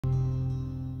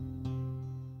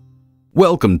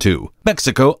Welcome to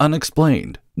Mexico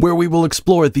Unexplained, where we will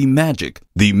explore the magic,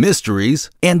 the mysteries,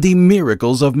 and the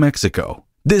miracles of Mexico.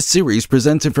 This series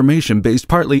presents information based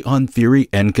partly on theory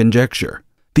and conjecture.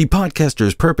 The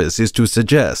podcaster's purpose is to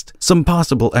suggest some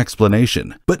possible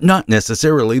explanation, but not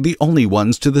necessarily the only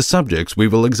ones to the subjects we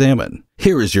will examine.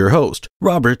 Here is your host,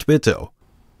 Robert Bitto.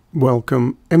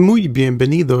 Welcome, and muy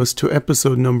bienvenidos to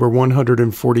episode number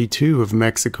 142 of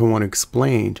Mexico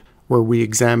Unexplained, where we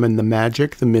examine the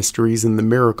magic, the mysteries, and the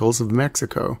miracles of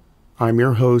Mexico. I'm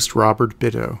your host, Robert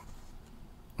Bitto.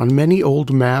 On many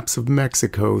old maps of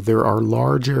Mexico, there are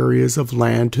large areas of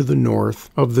land to the north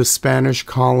of the Spanish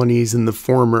colonies in the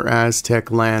former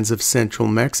Aztec lands of central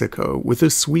Mexico with a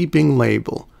sweeping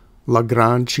label, La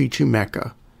Gran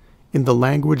Chichimeca. In the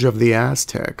language of the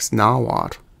Aztecs,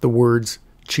 Nahuatl, the words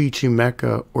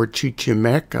Chichimeca or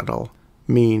Chichimecatl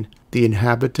mean the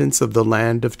inhabitants of the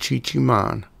land of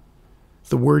Chichiman.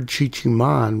 The word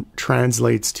Chichiman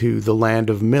translates to the land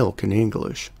of milk in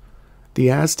English. The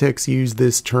Aztecs used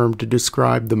this term to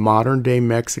describe the modern-day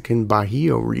Mexican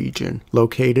Bajío region,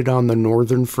 located on the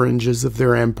northern fringes of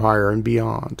their empire and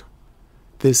beyond.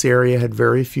 This area had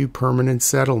very few permanent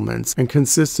settlements and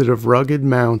consisted of rugged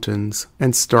mountains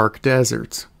and stark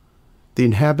deserts. The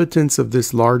inhabitants of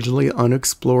this largely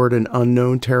unexplored and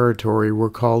unknown territory were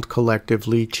called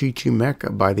collectively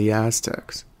Chichimeca by the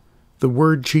Aztecs. The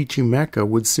word Chichimeca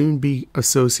would soon be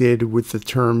associated with the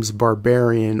terms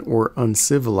barbarian or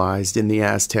uncivilized in the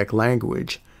Aztec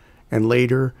language, and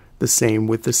later the same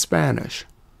with the Spanish.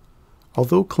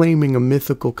 Although claiming a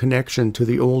mythical connection to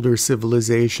the older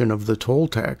civilization of the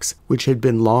Toltecs, which had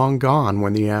been long gone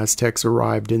when the Aztecs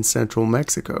arrived in central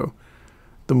Mexico,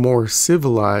 the more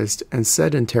civilized and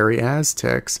sedentary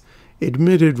Aztecs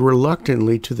admitted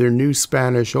reluctantly to their new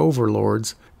Spanish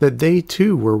overlords that they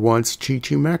too were once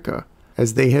Chichimeca,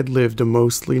 as they had lived a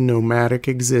mostly nomadic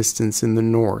existence in the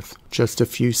north just a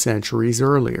few centuries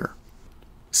earlier.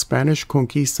 Spanish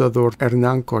conquistador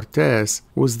Hernán Cortés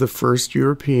was the first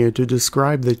European to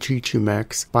describe the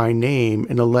Chichimecs by name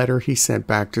in a letter he sent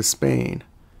back to Spain.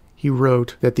 He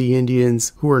wrote that the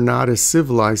Indians, who were not as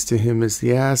civilized to him as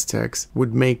the Aztecs,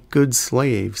 would make good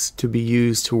slaves to be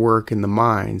used to work in the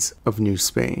mines of New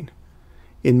Spain.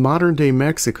 In modern-day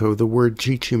Mexico, the word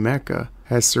Chichimeca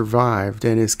has survived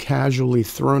and is casually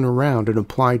thrown around and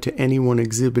applied to anyone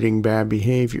exhibiting bad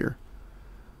behavior.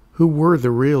 Who were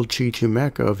the real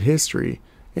Chichimeca of history,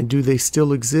 and do they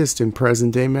still exist in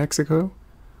present-day Mexico?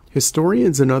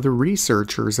 Historians and other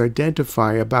researchers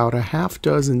identify about a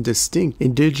half-dozen distinct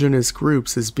indigenous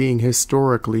groups as being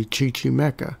historically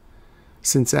Chichimeca.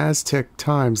 Since Aztec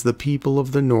times, the people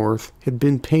of the north had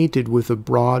been painted with a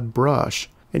broad brush,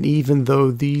 and even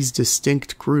though these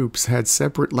distinct groups had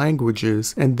separate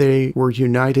languages and they were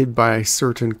united by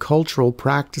certain cultural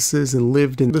practices and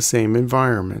lived in the same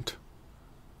environment.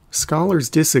 Scholars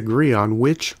disagree on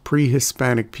which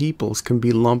pre-Hispanic peoples can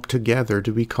be lumped together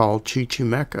to be called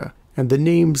Chichimeca, and the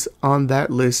names on that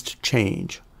list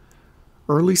change.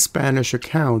 Early Spanish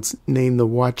accounts name the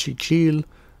Huachichil,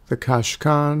 the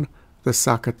Caxcan, the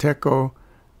Zacateco,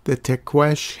 the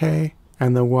Tecuesche,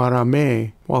 and the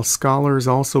Guarame, while scholars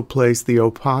also place the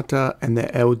Opata and the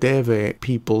Eudeve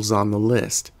peoples on the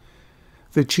list.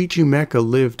 The Chichimeca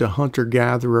lived a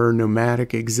hunter-gatherer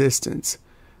nomadic existence.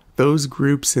 Those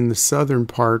groups in the southern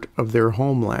part of their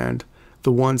homeland,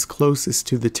 the ones closest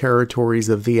to the territories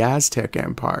of the Aztec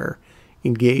Empire,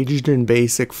 engaged in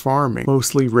basic farming,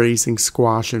 mostly raising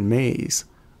squash and maize.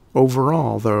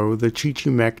 Overall, though, the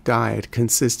Chichimec diet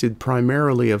consisted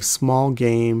primarily of small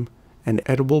game and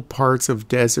edible parts of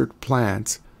desert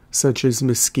plants, such as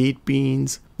mesquite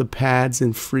beans, the pads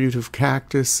and fruit of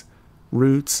cactus,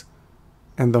 roots,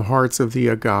 and the hearts of the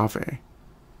agave.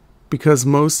 Because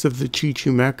most of the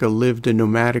Chichimeca lived a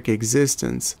nomadic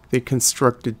existence, they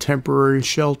constructed temporary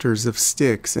shelters of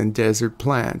sticks and desert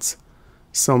plants.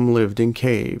 Some lived in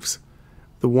caves.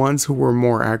 The ones who were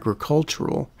more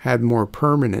agricultural had more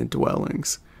permanent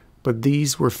dwellings, but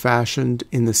these were fashioned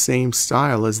in the same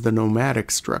style as the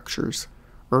nomadic structures.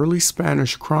 Early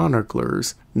Spanish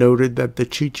chroniclers noted that the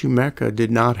Chichimeca did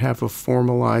not have a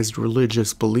formalized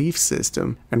religious belief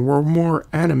system and were more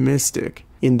animistic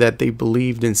in that they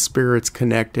believed in spirits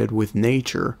connected with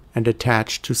nature and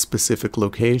attached to specific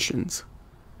locations.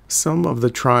 Some of the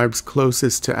tribes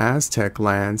closest to Aztec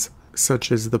lands,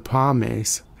 such as the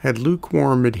Pames, had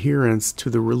lukewarm adherence to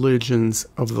the religions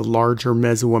of the larger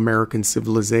Mesoamerican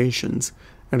civilizations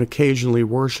and occasionally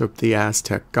worshipped the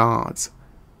Aztec gods.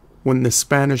 When the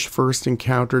Spanish first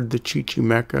encountered the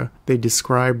Chichimeca, they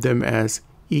described them as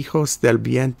hijos del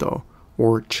viento,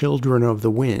 or children of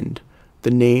the wind,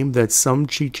 the name that some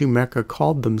Chichimeca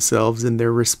called themselves in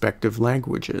their respective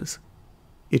languages.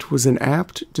 It was an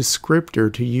apt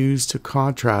descriptor to use to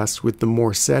contrast with the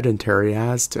more sedentary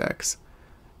Aztecs.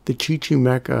 The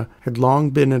Chichimeca had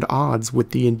long been at odds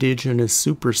with the indigenous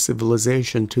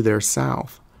super-civilization to their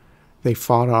south. They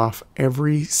fought off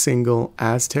every single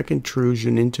Aztec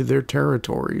intrusion into their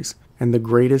territories, and the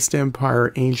greatest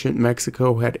empire ancient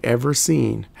Mexico had ever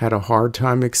seen had a hard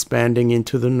time expanding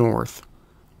into the north.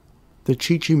 The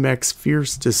Chichimec's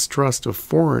fierce distrust of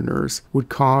foreigners would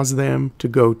cause them to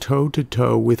go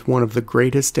toe-to-toe with one of the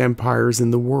greatest empires in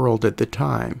the world at the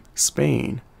time,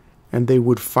 Spain, and they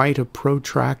would fight a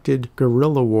protracted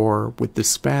guerrilla war with the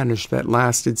Spanish that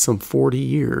lasted some 40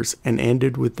 years and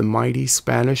ended with the mighty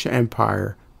Spanish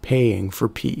Empire paying for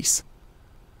peace.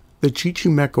 The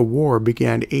Chichimeca War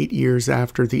began 8 years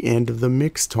after the end of the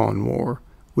Mixton War,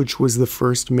 which was the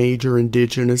first major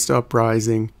indigenous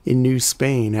uprising in New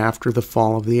Spain after the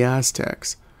fall of the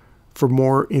Aztecs. For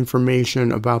more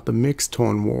information about the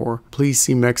Mixton War, please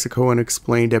see Mexico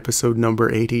Unexplained episode number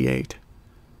 88.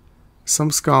 Some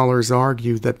scholars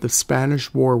argue that the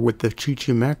Spanish War with the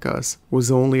Chichimecas was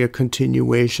only a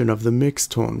continuation of the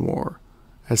Mixton War,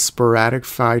 as sporadic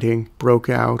fighting broke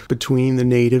out between the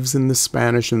natives and the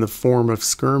Spanish in the form of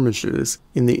skirmishes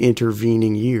in the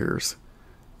intervening years.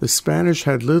 The Spanish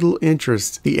had little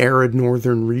interest in the arid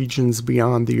northern regions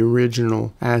beyond the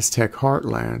original Aztec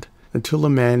heartland until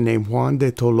a man named Juan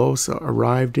de Tolosa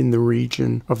arrived in the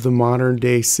region of the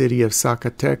modern-day city of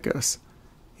Zacatecas.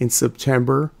 In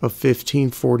September of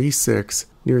 1546,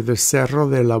 near the Cerro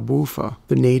de la Bufa,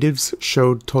 the natives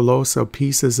showed Tolosa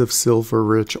pieces of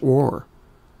silver-rich ore.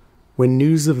 When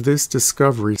news of this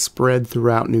discovery spread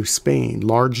throughout New Spain,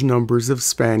 large numbers of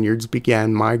Spaniards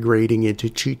began migrating into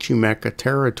Chichimeca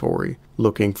territory,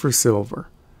 looking for silver.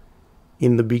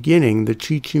 In the beginning, the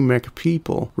Chichimeca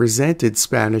people resented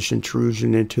Spanish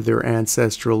intrusion into their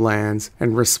ancestral lands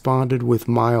and responded with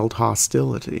mild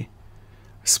hostility.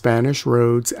 Spanish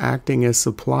roads acting as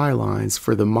supply lines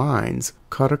for the mines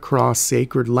cut across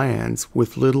sacred lands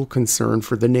with little concern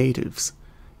for the natives.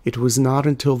 It was not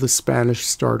until the Spanish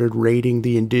started raiding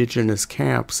the indigenous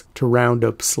camps to round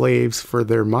up slaves for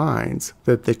their mines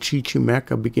that the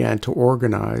Chichimeca began to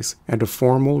organize and a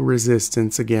formal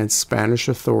resistance against Spanish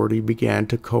authority began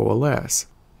to coalesce.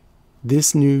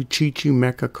 This new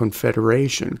Chichimeca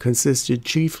confederation consisted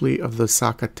chiefly of the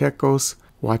Zacatecos,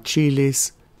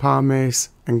 Huachiles, Pames,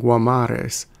 and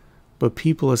Guamares, but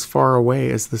people as far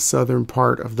away as the southern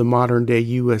part of the modern-day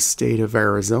U.S. state of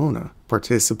Arizona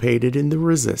participated in the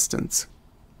resistance.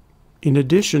 In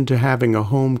addition to having a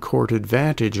home court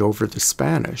advantage over the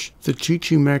Spanish, the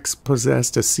Chichimecs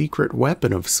possessed a secret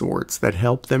weapon of sorts that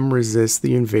helped them resist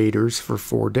the invaders for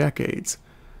 4 decades.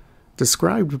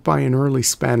 Described by an early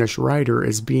Spanish writer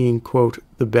as being, quote,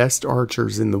 the best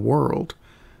archers in the world,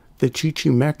 the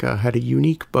Chichimeca had a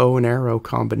unique bow and arrow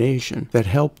combination that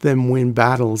helped them win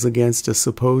battles against a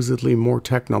supposedly more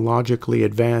technologically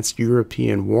advanced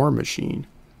European war machine.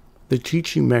 The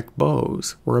Chichimec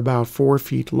bows were about 4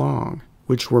 feet long,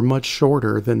 which were much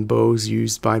shorter than bows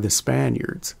used by the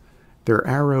Spaniards. Their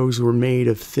arrows were made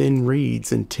of thin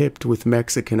reeds and tipped with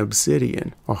Mexican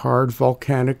obsidian, a hard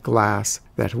volcanic glass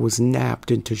that was knapped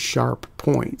into sharp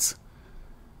points.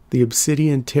 The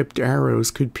obsidian-tipped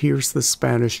arrows could pierce the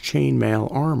Spanish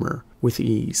chainmail armor with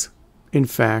ease. In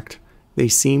fact, they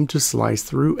seemed to slice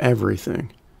through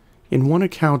everything. In one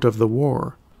account of the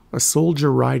war, a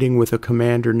soldier riding with a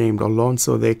commander named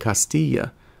Alonso de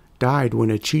Castilla died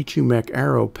when a Chichimec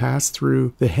arrow passed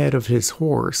through the head of his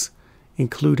horse,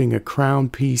 including a crown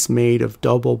piece made of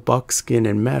double buckskin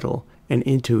and metal, and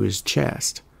into his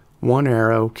chest. One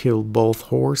arrow killed both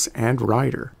horse and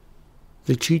rider.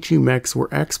 The Chichimecs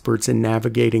were experts in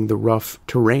navigating the rough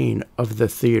terrain of the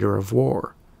theater of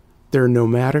war. Their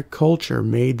nomadic culture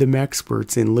made them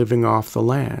experts in living off the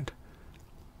land.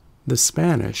 The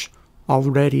Spanish,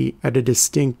 already at a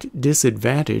distinct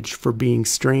disadvantage for being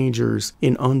strangers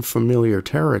in unfamiliar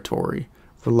territory,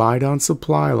 relied on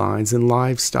supply lines and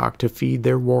livestock to feed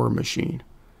their war machine.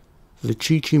 The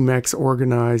Chichimecs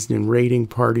organized in raiding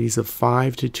parties of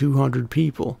 5 to 200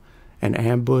 people and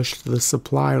ambushed the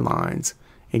supply lines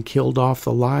and killed off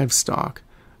the livestock,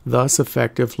 thus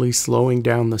effectively slowing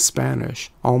down the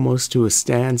Spanish, almost to a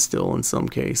standstill in some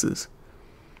cases.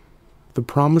 The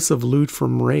promise of loot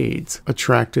from raids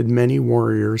attracted many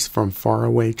warriors from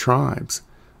faraway tribes,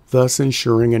 thus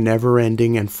ensuring a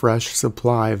never-ending and fresh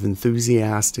supply of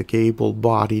enthusiastic,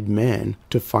 able-bodied men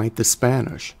to fight the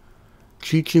Spanish.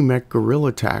 Chichimec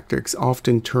guerrilla tactics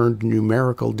often turned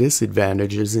numerical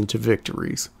disadvantages into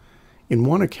victories. In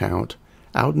one account,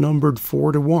 outnumbered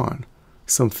 4 to 1,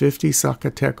 some 50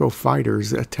 Zacateco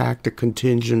fighters attacked a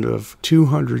contingent of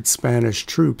 200 Spanish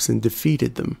troops and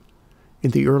defeated them.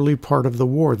 In the early part of the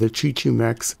war, the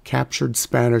Chichimecs captured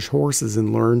Spanish horses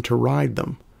and learned to ride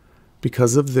them.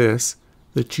 Because of this,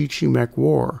 the Chichimec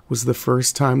War was the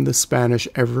first time the Spanish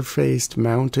ever faced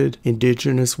mounted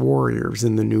indigenous warriors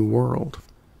in the New World.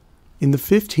 In the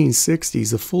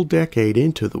 1560s, a full decade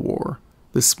into the war,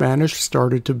 the Spanish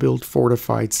started to build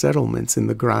fortified settlements in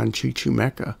the Gran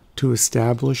Chichimeca to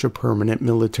establish a permanent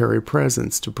military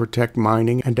presence to protect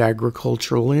mining and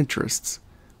agricultural interests.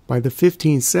 By the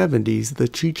 1570s, the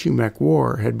Chichimec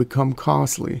War had become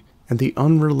costly, and the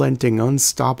unrelenting,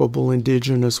 unstoppable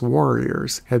indigenous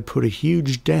warriors had put a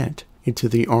huge dent into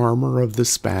the armor of the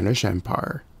Spanish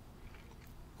Empire.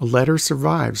 A letter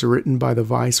survives written by the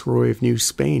Viceroy of New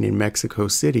Spain in Mexico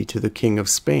City to the King of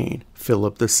Spain,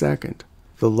 Philip II.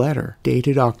 The letter,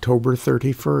 dated October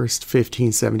 31st,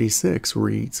 1576,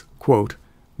 reads, quote,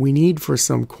 "We need for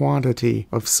some quantity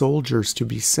of soldiers to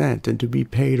be sent and to be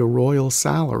paid a royal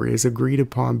salary as agreed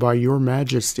upon by your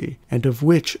majesty, and of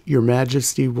which your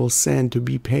majesty will send to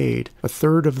be paid a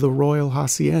third of the royal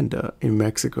hacienda in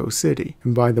Mexico City,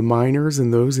 and by the miners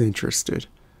and those interested.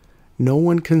 No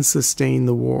one can sustain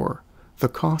the war. The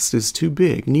cost is too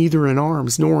big. Neither in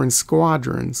arms nor in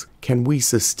squadrons can we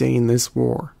sustain this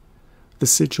war. The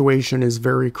situation is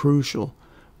very crucial.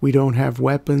 We don't have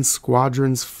weapons,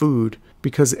 squadrons, food,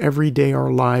 because every day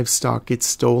our livestock gets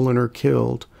stolen or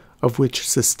killed, of which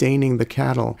sustaining the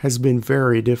cattle has been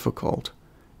very difficult.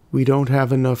 We don't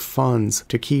have enough funds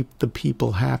to keep the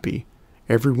people happy.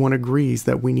 Everyone agrees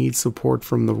that we need support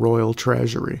from the royal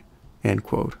treasury." End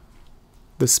quote.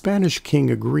 The Spanish king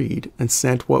agreed and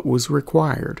sent what was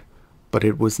required, but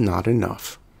it was not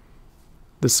enough.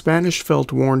 The Spanish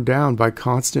felt worn down by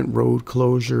constant road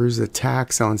closures,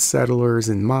 attacks on settlers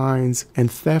and mines,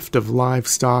 and theft of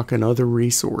livestock and other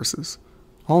resources.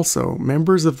 Also,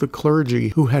 members of the clergy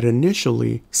who had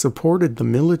initially supported the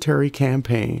military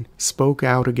campaign spoke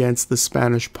out against the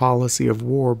Spanish policy of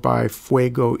war by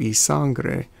fuego y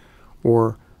sangre,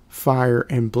 or fire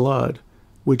and blood,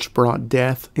 which brought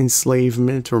death,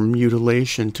 enslavement, or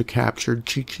mutilation to captured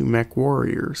Chichimec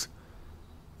warriors.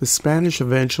 The Spanish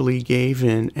eventually gave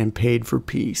in and paid for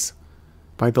peace.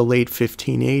 By the late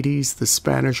 1580s, the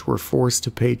Spanish were forced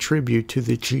to pay tribute to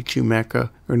the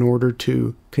Chichimeca in order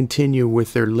to continue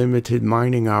with their limited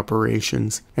mining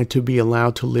operations and to be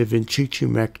allowed to live in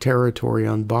Chichimec territory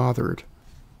unbothered.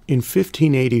 In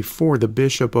 1584, the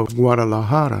Bishop of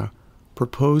Guadalajara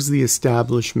proposed the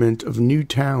establishment of new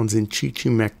towns in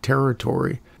Chichimec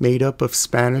territory made up of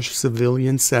Spanish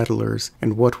civilian settlers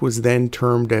and what was then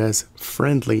termed as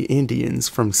friendly Indians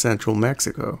from central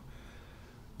Mexico.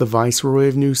 The Viceroy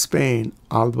of New Spain,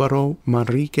 Álvaro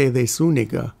Manrique de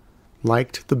Zúñiga,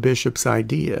 liked the bishop's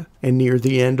idea, and near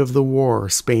the end of the war,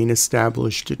 Spain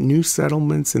established new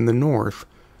settlements in the north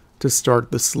to start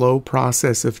the slow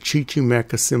process of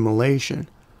Chichimec assimilation,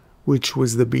 which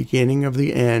was the beginning of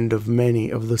the end of many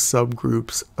of the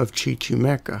subgroups of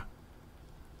Chichimeca.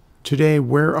 Today,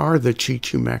 where are the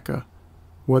Chichimeca?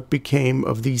 What became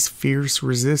of these fierce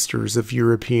resistors of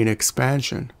European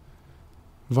expansion?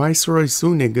 Viceroy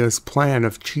Zúñiga's plan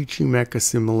of Chichimec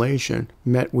assimilation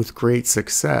met with great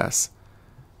success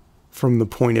from the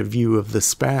point of view of the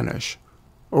Spanish.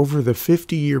 Over the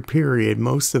 50-year period,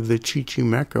 most of the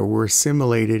Chichimeca were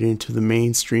assimilated into the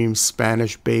mainstream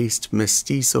Spanish-based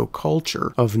mestizo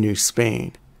culture of New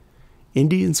Spain.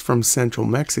 Indians from central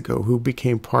Mexico who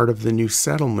became part of the new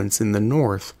settlements in the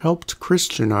north helped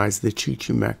Christianize the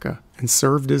Chichimeca and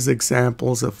served as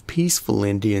examples of peaceful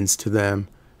Indians to them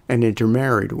and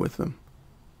intermarried with them.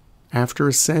 After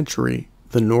a century,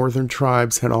 the northern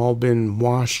tribes had all been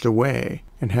washed away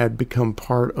and had become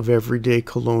part of everyday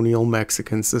colonial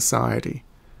Mexican society.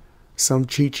 Some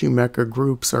Chichimeca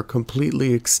groups are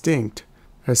completely extinct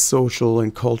as social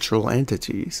and cultural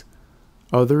entities.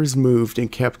 Others moved and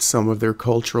kept some of their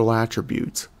cultural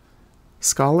attributes.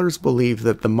 Scholars believe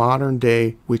that the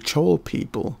modern-day Huichol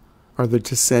people are the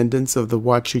descendants of the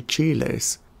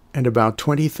Huachichiles, and about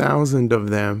 20,000 of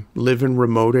them live in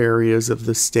remote areas of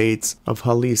the states of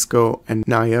Jalisco and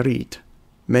Nayarit.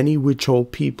 Many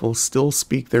Huichol people still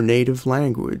speak their native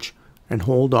language and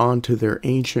hold on to their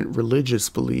ancient religious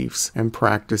beliefs and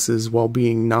practices while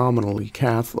being nominally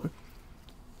Catholic.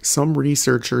 Some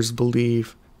researchers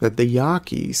believe that the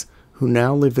Yaquis, who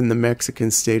now live in the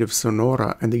Mexican state of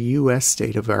Sonora and the U.S.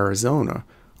 state of Arizona,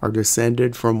 are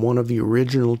descended from one of the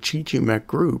original Chichimec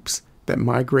groups that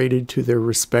migrated to their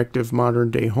respective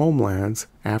modern-day homelands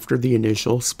after the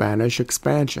initial Spanish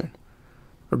expansion.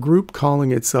 A group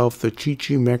calling itself the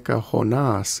Chichimeca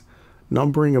Jonas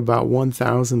numbering about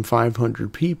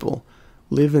 1,500 people,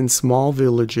 live in small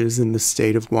villages in the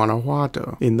state of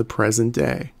Guanajuato in the present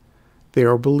day. They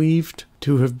are believed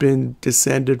to have been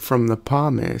descended from the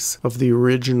Pames of the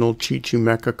original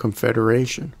Chichimeca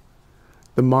Confederation.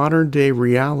 The modern-day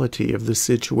reality of the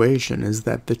situation is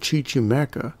that the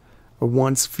Chichimeca, a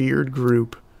once feared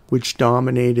group which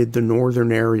dominated the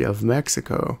northern area of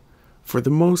Mexico, for the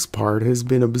most part has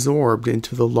been absorbed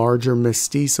into the larger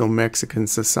mestizo Mexican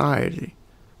society.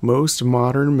 Most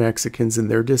modern Mexicans and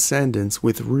their descendants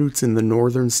with roots in the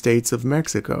northern states of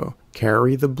Mexico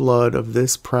carry the blood of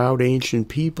this proud ancient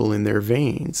people in their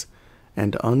veins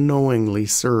and unknowingly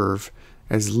serve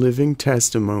as living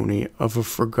testimony of a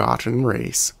forgotten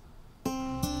race.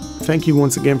 Thank you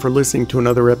once again for listening to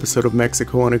another episode of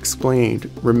Mexico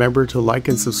Unexplained. Remember to like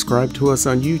and subscribe to us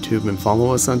on YouTube and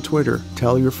follow us on Twitter.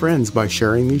 Tell your friends by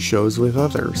sharing these shows with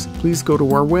others. Please go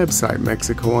to our website,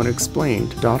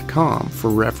 MexicoUnexplained.com,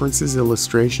 for references,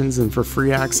 illustrations, and for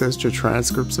free access to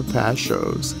transcripts of past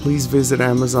shows. Please visit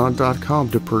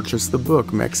Amazon.com to purchase the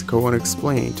book Mexico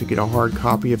Unexplained to get a hard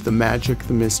copy of The Magic,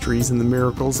 the Mysteries, and the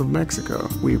Miracles of Mexico.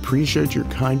 We appreciate your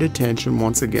kind attention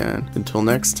once again. Until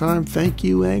next time, thank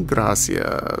you and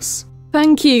gracias.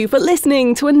 Thank you for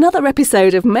listening to another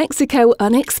episode of Mexico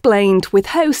Unexplained with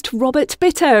host Robert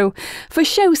Bitto. For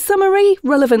show summary,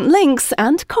 relevant links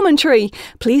and commentary,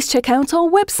 please check out our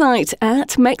website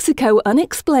at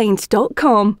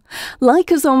mexicounexplained.com.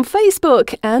 Like us on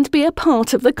Facebook and be a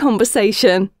part of the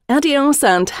conversation. Adios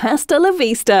and hasta la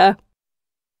vista.